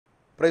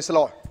Praise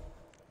Lord.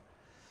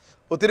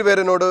 ഒത്തിരി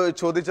പേരെന്നോട്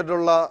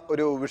ചോദിച്ചിട്ടുള്ള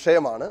ഒരു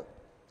വിഷയമാണ്,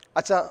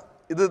 അച്ഛാ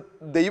ഇത്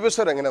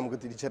ദൈവസ്വരം എങ്ങനെ നമുക്ക്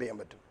തിരിച്ചറിയാൻ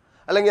പറ്റും?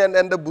 അല്ലെങ്കിൽ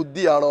എൻ്റെ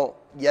ബുദ്ധിയാണോ,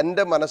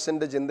 എൻ്റെ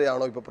മനസ്സിൻ്റെ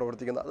ചിന്തയാണോ ഇപ്പോൾ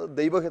പ്രവർത്തിക്കുന്നത്, അത്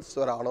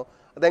ദൈവസ്വരമാണോ,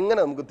 അതെങ്ങനെ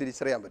നമുക്ക്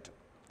തിരിച്ചറിയാൻ പറ്റും?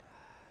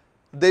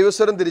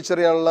 ദൈവസ്വരം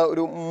തിരിച്ചറിയാനുള്ള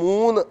ഒരു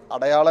 3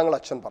 അടയാളങ്ങൾ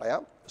അച്ഛൻ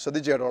പറയാം,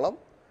 ശ്രദ്ധിച്ചു കേട്ടോളാം.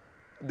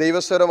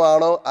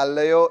 ദൈവസ്വരമാണോ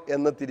അല്ലയോ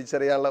എന്ന്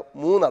തിരിച്ചറിയാനുള്ള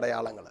 3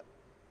 അടയാളങ്ങൾ.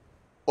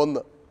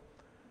 1,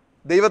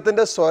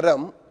 ദൈവത്തിൻ്റെ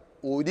സ്വരം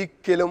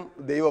ഒരിക്കലും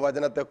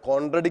ദൈവവചനത്തെ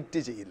കോൺട്രഡിക്റ്റ്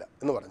ചെയ്യില്ല.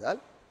 എന്ന് പറഞ്ഞാൽ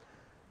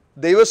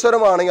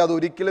ദൈവസ്വരമാണെങ്കിൽ അത്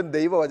ഒരിക്കലും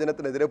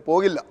ദൈവവചനത്തിനെതിരെ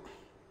പോകില്ല.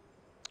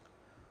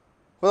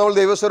 അപ്പോൾ നമ്മൾ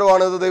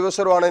ദൈവസ്വരമാണ്, ഇത്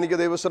ദൈവസ്വരമാണ്, എനിക്ക്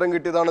ദൈവസ്വരം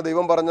കിട്ടിയതാണ്,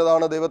 ദൈവം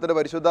പറഞ്ഞതാണ്, ദൈവത്തിൻ്റെ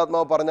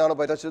പരിശുദ്ധാത്മാവ് പറഞ്ഞാണ്,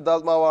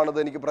 പരിശുദ്ധാത്മാവാണത്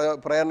എനിക്ക്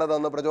പ്രേരണ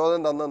തന്ന്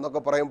പ്രചോദനം തന്ന്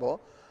എന്നൊക്കെ പറയുമ്പോൾ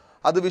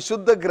അത്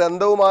വിശുദ്ധ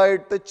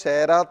ഗ്രന്ഥവുമായിട്ട്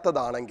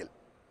ചേരാത്തതാണെങ്കിൽ,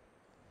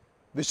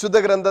 വിശുദ്ധ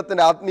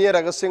ഗ്രന്ഥത്തിൻ്റെ ആത്മീയ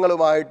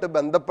രഹസ്യങ്ങളുമായിട്ട്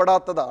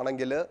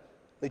ബന്ധപ്പെടാത്തതാണെങ്കിൽ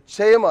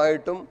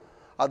നിശ്ചയമായിട്ടും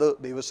അത്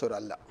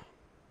ദൈവസ്വരമല്ല.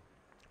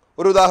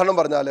 ഒരു ഉദാഹരണം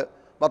പറഞ്ഞാൽ,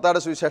 മത്തായിയുടെ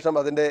സുവിശേഷം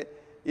അതിൻ്റെ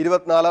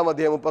 24-ാം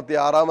അധ്യായം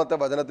 36-ാമത്തെ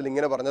വചനത്തിൽ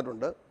ഇങ്ങനെ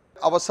പറഞ്ഞിട്ടുണ്ട്.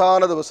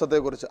 അവസാന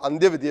ദിവസത്തെക്കുറിച്ച്,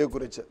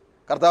 അന്ത്യവിധിയെക്കുറിച്ച്,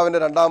 കർത്താവിൻ്റെ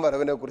 2ാം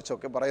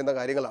വരവിനെക്കുറിച്ചൊക്കെ പറയുന്ന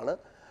കാര്യങ്ങളാണ്.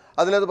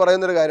 അതിനകത്ത്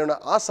പറയുന്നൊരു കാര്യമാണ്,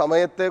 ആ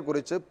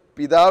സമയത്തെക്കുറിച്ച്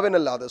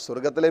പിതാവിനല്ലാതെ,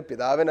 സ്വർഗത്തിലെ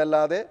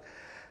പിതാവിനല്ലാതെ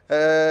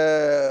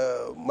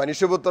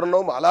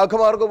മനുഷ്യപുത്രനോ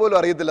മാലാഖമാർക്കോ പോലും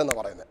അറിയത്തില്ലെന്നാണ്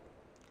പറയുന്നത്.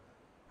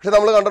 പക്ഷെ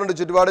നമ്മൾ കണ്ടിട്ടുണ്ട്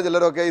ചുറ്റുപാട്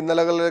ചിലരൊക്കെ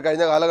ഇന്നലകളിൽ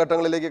കഴിഞ്ഞ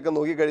കാലഘട്ടങ്ങളിലേക്കൊക്കെ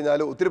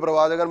നോക്കിക്കഴിഞ്ഞാൽ ഒത്തിരി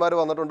പ്രവാചകന്മാർ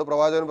വന്നിട്ടുണ്ട്,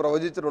 പ്രവാചകൻ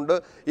പ്രവചിച്ചിട്ടുണ്ട്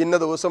ഇന്ന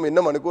ദിവസം ഇന്ന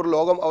മണിക്കൂർ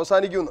ലോകം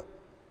അവസാനിക്കുമെന്ന്.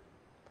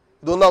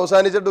 ഇതൊന്നും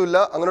അവസാനിച്ചിട്ടുമില്ല,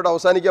 അങ്ങോട്ട്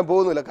അവസാനിക്കാൻ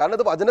പോകുന്നില്ല. കാരണം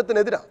ഇത്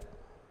വചനത്തിനെതിരാണ്.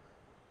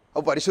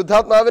 അപ്പോൾ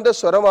പരിശുദ്ധാത്മാവിൻ്റെ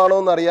സ്വരമാണോ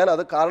എന്നറിയാൻ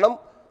അത്, കാരണം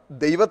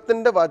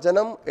ദൈവത്തിൻ്റെ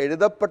വചനം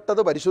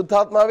എഴുതപ്പെട്ടത്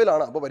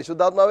പരിശുദ്ധാത്മാവിലാണ്. അപ്പോൾ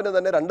പരിശുദ്ധാത്മാവിന്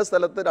തന്നെ 2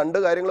 സ്ഥലത്ത്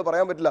 2 കാര്യങ്ങൾ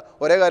പറയാൻ പറ്റില്ല,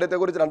 ഒരേ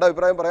കാര്യത്തെക്കുറിച്ച് 2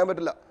 അഭിപ്രായം പറയാൻ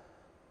പറ്റില്ല.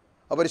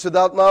 അപ്പോൾ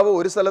പരിശുദ്ധാത്മാവ്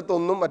ഒരു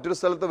സ്ഥലത്തൊന്നും മറ്റൊരു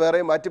സ്ഥലത്ത്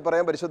വേറെയും മാറ്റി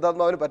പറയാൻ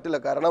പരിശുദ്ധാത്മാവിന് പറ്റില്ല.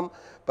 കാരണം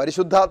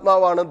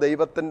പരിശുദ്ധാത്മാവാണ്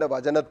ദൈവത്തിൻ്റെ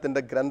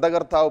വചനത്തിൻ്റെ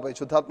ഗ്രന്ഥകർത്താവ്.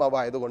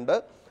 പരിശുദ്ധാത്മാവായതുകൊണ്ട്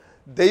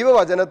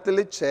ദൈവവചനത്തിൽ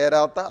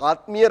ചേരാത്ത,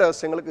 ആത്മീയ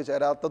രഹസ്യങ്ങൾക്ക്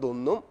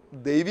ചേരാത്തതൊന്നും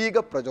ദൈവിക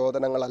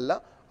പ്രചോദനങ്ങളല്ല,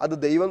 അത്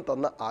ദൈവം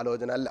തന്ന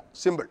ആലോചന അല്ല.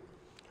 സിമ്പിൾ.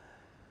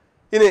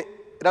 ഇനി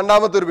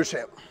രണ്ടാമത്തെ ഒരു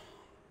വിഷയം,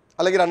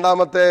 അല്ലെങ്കിൽ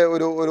രണ്ടാമത്തെ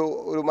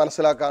ഒരു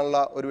മനസ്സിലാക്കാനുള്ള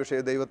ഒരു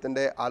വിഷയം,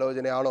 ദൈവത്തിൻ്റെ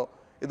ആലോചനയാണോ,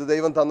 ഇത്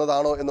ദൈവം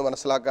തന്നതാണോ എന്ന്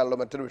മനസ്സിലാക്കാനുള്ള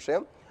മറ്റൊരു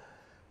വിഷയം,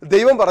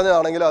 ദൈവം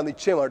പറഞ്ഞതാണെങ്കിൽ അത്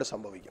നിശ്ചയമായിട്ട്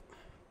സംഭവിക്കും.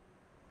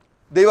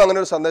 ദൈവം അങ്ങനെ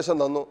ഒരു സന്ദേശം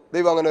തന്നു,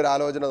 ദൈവം അങ്ങനെ ഒരു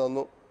ആലോചന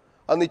തന്നു,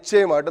 അത്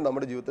നിശ്ചയമായിട്ട്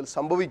നമ്മുടെ ജീവിതത്തിൽ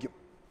സംഭവിക്കും.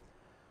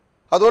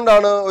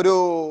 അതുകൊണ്ടാണ് ഒരു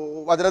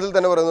വചനത്തിൽ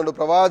തന്നെ പറയുന്നുണ്ട്,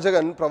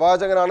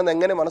 പ്രവാചകനാണെന്ന്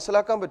എങ്ങനെ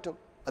മനസ്സിലാക്കാൻ പറ്റും?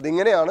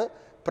 അതിങ്ങനെയാണ്,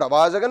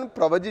 പ്രവാചകൻ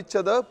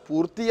പ്രവചിച്ചത്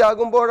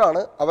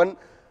പൂർത്തിയാകുമ്പോഴാണ് അവൻ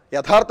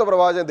യഥാർത്ഥ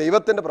പ്രവാചകൻ,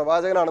 ദൈവത്തിൻ്റെ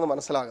പ്രവാചകനാണെന്ന്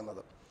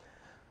മനസ്സിലാകുന്നത്.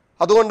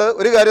 അതുകൊണ്ട്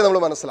ഒരു കാര്യം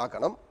നമ്മൾ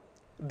മനസ്സിലാക്കണം,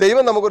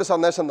 ദൈവം നമുക്കൊരു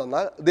സന്ദേശം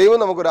തന്നാൽ, ദൈവം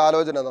നമുക്കൊരു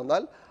ആലോചന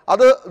തന്നാൽ,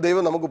 അത്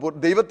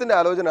ദൈവത്തിൻ്റെ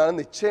ആലോചനയാണ്.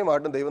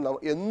 നിശ്ചയമായിട്ടും ദൈവം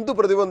എന്ത്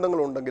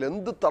പ്രതിബന്ധങ്ങളുണ്ടെങ്കിലും,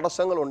 എന്ത്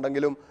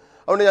തടസ്സങ്ങളുണ്ടെങ്കിലും,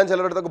 അതുകൊണ്ട് ഞാൻ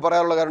ചിലരുടെ അടുത്തൊക്കെ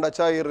പറയാനുള്ള കാരണം,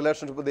 അച്ഛാ ഈ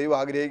റിലേഷൻഷിപ്പ് ദൈവം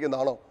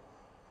ആഗ്രഹിക്കുന്നതാണോ,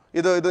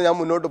 ഇത് ഞാൻ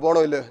മുന്നോട്ട്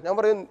പോകണോ ഇല്ലേ? ഞാൻ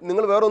പറയും,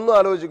 നിങ്ങൾ വേറെ ഒന്നും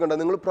ആലോചിക്കണ്ട,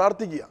 നിങ്ങൾ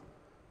പ്രാർത്ഥിക്കുക,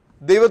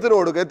 ദൈവത്തിന്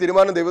കൊടുക്കുക,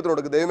 തീരുമാനം ദൈവത്തിന്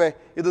കൊടുക്കുക. ദൈവമേ,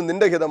 ഇത്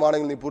നിൻ്റെ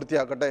ഹിതമാണെങ്കിൽ നീ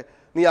പൂർത്തിയാക്കട്ടെ,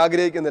 നീ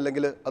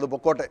ആഗ്രഹിക്കുന്നില്ലെങ്കിൽ അത്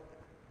പൊക്കോട്ടെ.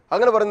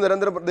 അങ്ങനെ പറഞ്ഞ്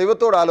നിരന്തരം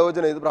ദൈവത്തോട്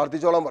ആലോചന ചെയ്ത്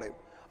പ്രാർത്ഥിച്ചോളാൻ പറയും.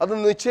 അത്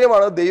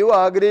നിശ്ചയമാണ്, ദൈവം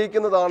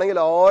ആഗ്രഹിക്കുന്നതാണെങ്കിൽ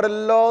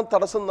ആരെല്ലാം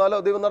തടസ്സം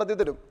നിന്നാലും ദൈവം നടത്തി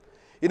തരും.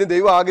 ഇനി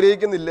ദൈവം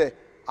ആഗ്രഹിക്കുന്നില്ലേ,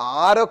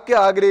 ആരൊക്കെ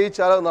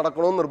ആഗ്രഹിച്ചാൽ അത്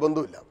നടക്കണമെന്ന്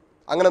നിർബന്ധമില്ല.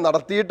 അങ്ങനെ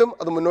നടത്തിയിട്ടും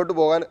അത് മുന്നോട്ട്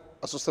പോകാൻ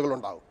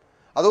അസ്വസ്ഥതകളുണ്ടാകും.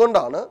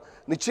 അതുകൊണ്ടാണ്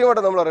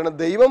നിശ്ചയമായിട്ട് നമ്മൾ പറയുന്നത്,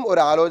 ദൈവം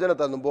ഒരു ആലോചന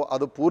തരുമ്പോൾ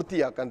അത്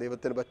പൂർത്തിയാക്കാൻ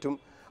ദൈവത്തിന് പറ്റും.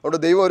 അതുകൊണ്ട്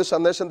ദൈവം ഒരു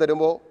സന്ദേശം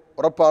തരുമ്പോൾ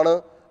ഉറപ്പാണ്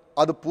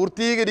അത്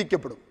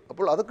പൂർത്തീകരിക്കപ്പെടും.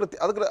 അപ്പോൾ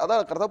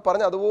അതാണ് കർത്താവ്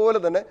പറഞ്ഞ അതുപോലെ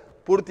തന്നെ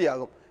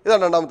പൂർത്തിയാകും.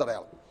 ഇതാണ് രണ്ടാമത്തെ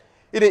അടയാളം.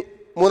 ഇനി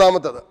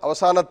മൂന്നാമത്തത്,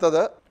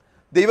 അവസാനത്തത്,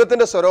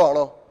 ദൈവത്തിൻ്റെ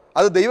സ്വരമാണോ,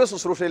 അത് ദൈവ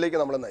ശുശ്രൂഷയിലേക്ക്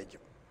നമ്മളെ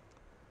നയിക്കും.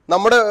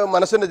 നമ്മുടെ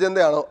മനസ്സിൻ്റെ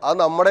ചിന്തയാണോ, അത്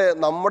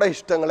നമ്മുടെ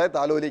ഇഷ്ടങ്ങളെ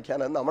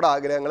താലോലിക്കാനും നമ്മുടെ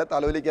ആഗ്രഹങ്ങളെ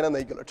താലോലിക്കാനും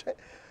നയിക്കുള്ളൂ. പക്ഷേ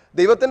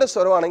ദൈവത്തിൻ്റെ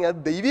സ്വരമാണെങ്കിൽ അത്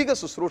ദൈവിക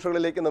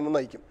ശുശ്രൂഷകളിലേക്ക് നമ്മൾ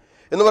നയിക്കും.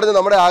 എന്ന് പറഞ്ഞാൽ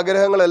നമ്മുടെ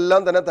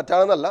ആഗ്രഹങ്ങളെല്ലാം തന്നെ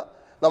തെറ്റാണെന്നല്ല,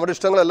 നമ്മുടെ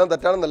ഇഷ്ടങ്ങളെല്ലാം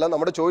തെറ്റാണെന്നല്ല,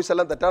 നമ്മുടെ ചോയ്സ്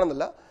എല്ലാം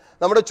തെറ്റാണെന്നല്ല.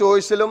 നമ്മുടെ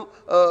ചോയ്സിലും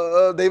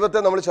ദൈവത്തെ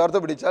നമ്മൾ ചേർത്ത്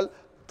പിടിച്ചാൽ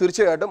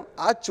തീർച്ചയായിട്ടും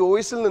ആ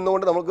ചോയ്സിൽ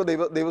നിന്നുകൊണ്ട് നമുക്ക്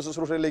ദൈവ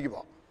ശുശ്രൂഷയിലേക്ക്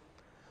പോകാം.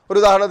 ഒരു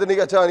ഉദാഹരണത്തിന്,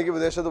 എനിക്ക്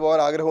വിദേശത്ത് പോകാൻ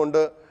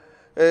ആഗ്രഹമുണ്ട്,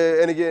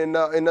 എനിക്ക്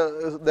ഇന്ന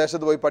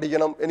ദേശത്ത് പോയി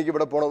പഠിക്കണം,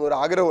 എനിക്കിവിടെ പോകണമെന്നൊരു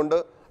ആഗ്രഹമുണ്ട്.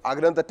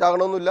 ആഗ്രഹം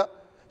തെറ്റാകണമെന്നില്ല,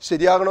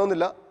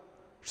 ശരിയാകണമെന്നില്ല.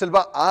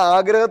 ചിലപ്പോൾ ആ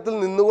ആഗ്രഹത്തിൽ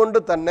നിന്നുകൊണ്ട്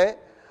തന്നെ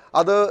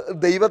അത്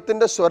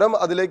ദൈവത്തിൻ്റെ സ്വരം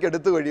അതിലേക്ക്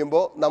എടുത്തു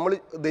കഴിയുമ്പോൾ നമ്മൾ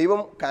ദൈവം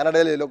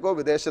കാനഡയിലേക്കോ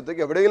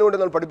വിദേശത്തേക്കോ എവിടെയെങ്കിലും കൊണ്ട്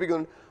നമ്മൾ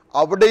പഠിപ്പിക്കുന്നുണ്ട്,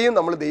 അവിടെയും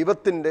നമ്മൾ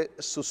ദൈവത്തിൻ്റെ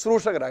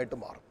ശുശ്രൂഷകരായിട്ട്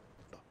മാറും.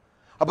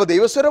 അപ്പോൾ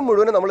ദൈവസ്വരം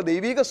മുഴുവനും നമ്മൾ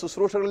ദൈവിക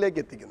ശുശ്രൂഷകളിലേക്ക്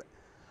എത്തിക്കുന്നത്.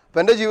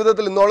 അപ്പം എൻ്റെ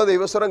ജീവിതത്തിൽ ഇന്നോളം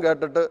ദൈവസ്വരം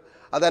കേട്ടിട്ട്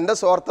അതെൻ്റെ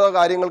സ്വാർത്ഥ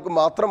കാര്യങ്ങൾക്ക്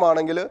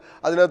മാത്രമാണെങ്കിൽ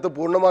അതിനകത്ത്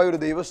പൂർണ്ണമായൊരു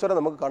ദൈവസ്വരം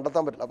നമുക്ക്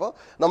കണ്ടെത്താൻ പറ്റില്ല. അപ്പോൾ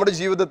നമ്മുടെ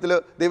ജീവിതത്തിൽ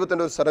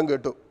ദൈവത്തിൻ്റെ ഒരു സ്വരം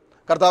കേട്ടു,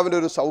 കർത്താവിൻ്റെ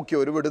ഒരു സൗഖ്യം,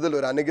 ഒരു വിടുതൽ,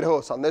 ഒരു അനുഗ്രഹമോ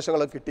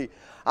സന്ദേശങ്ങളൊക്കെ കിട്ടി.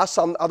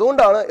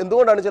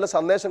 എന്തുകൊണ്ടാണ് ചില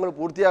സന്ദേശങ്ങൾ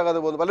പൂർത്തിയാകാതെ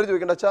പോകുന്നത്? പലരും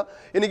ചോദിക്കേണ്ട, വെച്ചാൽ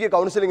എനിക്ക്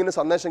കൗൺസിലിങ്ങിന്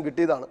സന്ദേശം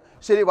കിട്ടിയതാണ്,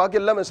 ശരി, ബാക്കി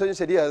എല്ലാ മെസ്സേജും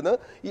ശരിയായിരുന്നു,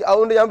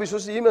 അതുകൊണ്ട് ഞാൻ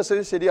വിശ്വസിച്ച് ഈ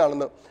മെസ്സേജ്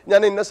ശരിയാണെന്ന്,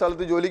 ഞാൻ ഇന്ന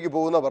സ്ഥലത്ത് ജോലിക്ക്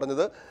പോകുന്ന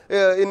പറഞ്ഞത്,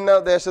 ഇന്ന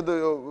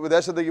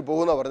വിദേശത്തേക്ക്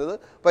പോകുന്ന പറഞ്ഞത്,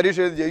 പരീക്ഷ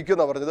എഴുതി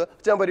ജയിക്കുമെന്നാണ് പറഞ്ഞത്,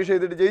 പക്ഷെ ഞാൻ പരീക്ഷ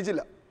എഴുതിയിട്ട്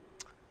ജയിച്ചില്ല.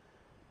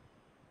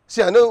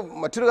 പക്ഷെ അതിന്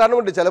മറ്റൊരു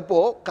കാരണമുണ്ട്.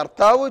 ചിലപ്പോൾ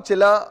കർത്താവ്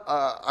ചില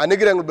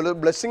അനുഗ്രഹങ്ങൾ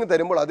ബ്ലെസ്സിങ്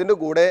തരുമ്പോൾ അതിൻ്റെ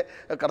കൂടെ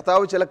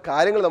കർത്താവ് ചില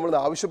കാര്യങ്ങൾ നമ്മൾ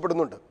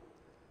ആവശ്യപ്പെടുന്നുണ്ട്.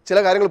 ചില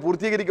കാര്യങ്ങൾ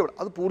പൂർത്തീകരിക്കപ്പെടും.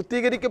 അത്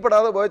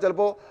പൂർത്തീകരിക്കപ്പെടാതെ പോയാൽ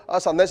ചിലപ്പോൾ ആ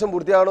സന്ദേശം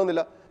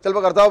പൂർത്തിയാകണമെന്നില്ല.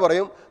 ചിലപ്പോൾ കർത്താവ്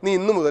പറയും, നീ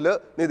ഇന്നു മുതൽ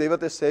നീ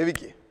ദൈവത്തെ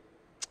സേവിക്കുക,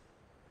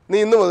 നീ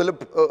ഇന്നു മുതൽ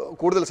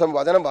കൂടുതൽ സമയം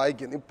വചനം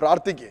വായിക്കുക, നീ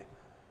പ്രാർത്ഥിക്കുക,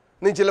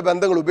 നീ ചില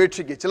ബന്ധങ്ങൾ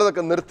ഉപേക്ഷിക്കുക,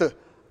 ചിലതൊക്കെ നിർത്ത്.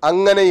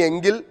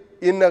 അങ്ങനെയെങ്കിൽ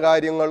ഇന്ന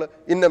കാര്യങ്ങൾ,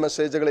 ഇന്ന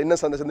മെസ്സേജുകൾ, ഇന്ന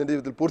സന്ദേശം നിൻ്റെ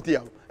ജീവിതത്തിൽ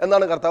പൂർത്തിയാകും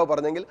എന്നാണ് കർത്താവ്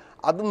പറഞ്ഞെങ്കിൽ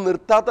അത്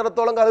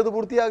നിർത്താത്തിടത്തോളം കാലം ഇത്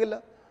പൂർത്തിയാകില്ല.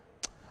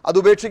 അത്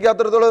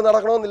ഉപേക്ഷിക്കാത്തിടത്തോളം ഇത്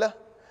നടക്കണമെന്നില്ല.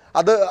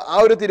 അത് ആ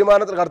ഒരു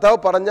തീരുമാനത്തിൽ കർത്താവ്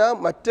പറഞ്ഞ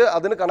മറ്റ്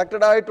അതിന്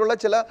കണക്റ്റഡ് ആയിട്ടുള്ള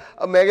ചില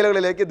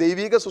മേഖലകളിലേക്ക്,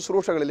 ദൈവിക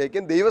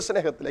ശുശ്രൂഷകളിലേക്കും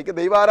ദൈവസ്നേഹത്തിലേക്കും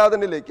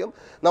ദൈവാരാധനയിലേക്കും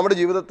നമ്മുടെ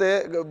ജീവിതത്തെ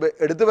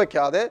എടുത്തു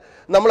വയ്ക്കാതെ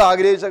നമ്മൾ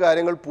ആഗ്രഹിച്ച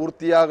കാര്യങ്ങൾ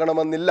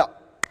പൂർത്തിയാകണമെന്നില്ല.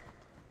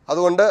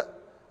 അതുകൊണ്ട്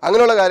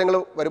അങ്ങനെയുള്ള കാര്യങ്ങൾ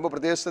വരുമ്പോൾ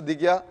പ്രത്യേകം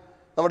ശ്രദ്ധിക്കുക.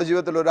 നമ്മുടെ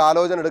ജീവിതത്തിൽ ഒരു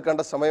ആലോചന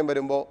എടുക്കേണ്ട സമയം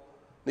വരുമ്പോൾ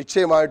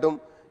നിശ്ചയമായിട്ടും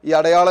ഈ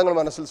അടയാളങ്ങൾ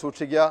മനസ്സിൽ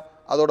സൂക്ഷിക്കുക.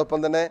 അതോടൊപ്പം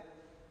തന്നെ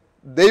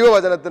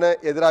ദൈവവചനത്തിന്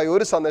എതിരായ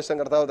ഒരു സന്ദേശം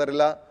കർത്താവ്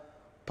തരില്ല.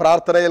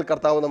 പ്രാർത്ഥനയിൽ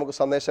കർത്താവ് നമുക്ക്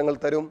സന്ദേശങ്ങൾ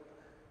തരും.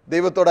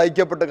 ദൈവത്തോട്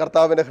ഐക്യപ്പെട്ട്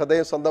കർത്താവിൻ്റെ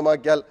ഹൃദയം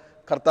സ്വന്തമാക്കിയാൽ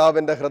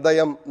കർത്താവിൻ്റെ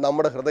ഹൃദയം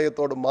നമ്മുടെ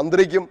ഹൃദയത്തോട്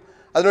മന്ത്രിക്കും.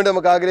 അതിനുവേണ്ടി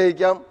നമുക്ക്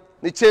ആഗ്രഹിക്കാം.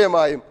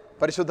 നിശ്ചയമായും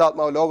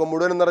പരിശുദ്ധാത്മാവ് ലോകം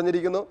മുഴുവനും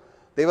നിറഞ്ഞിരിക്കുന്നു.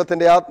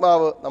 ദൈവത്തിൻ്റെ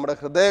ആത്മാവ് നമ്മുടെ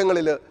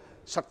ഹൃദയങ്ങളിൽ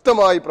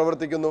ശക്തമായി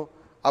പ്രവർത്തിക്കുന്നു.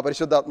 ആ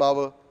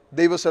പരിശുദ്ധാത്മാവ്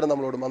ദൈവസ്വരം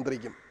നമ്മളോട്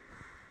മന്ത്രിക്കും.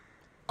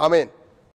 ആമേൻ.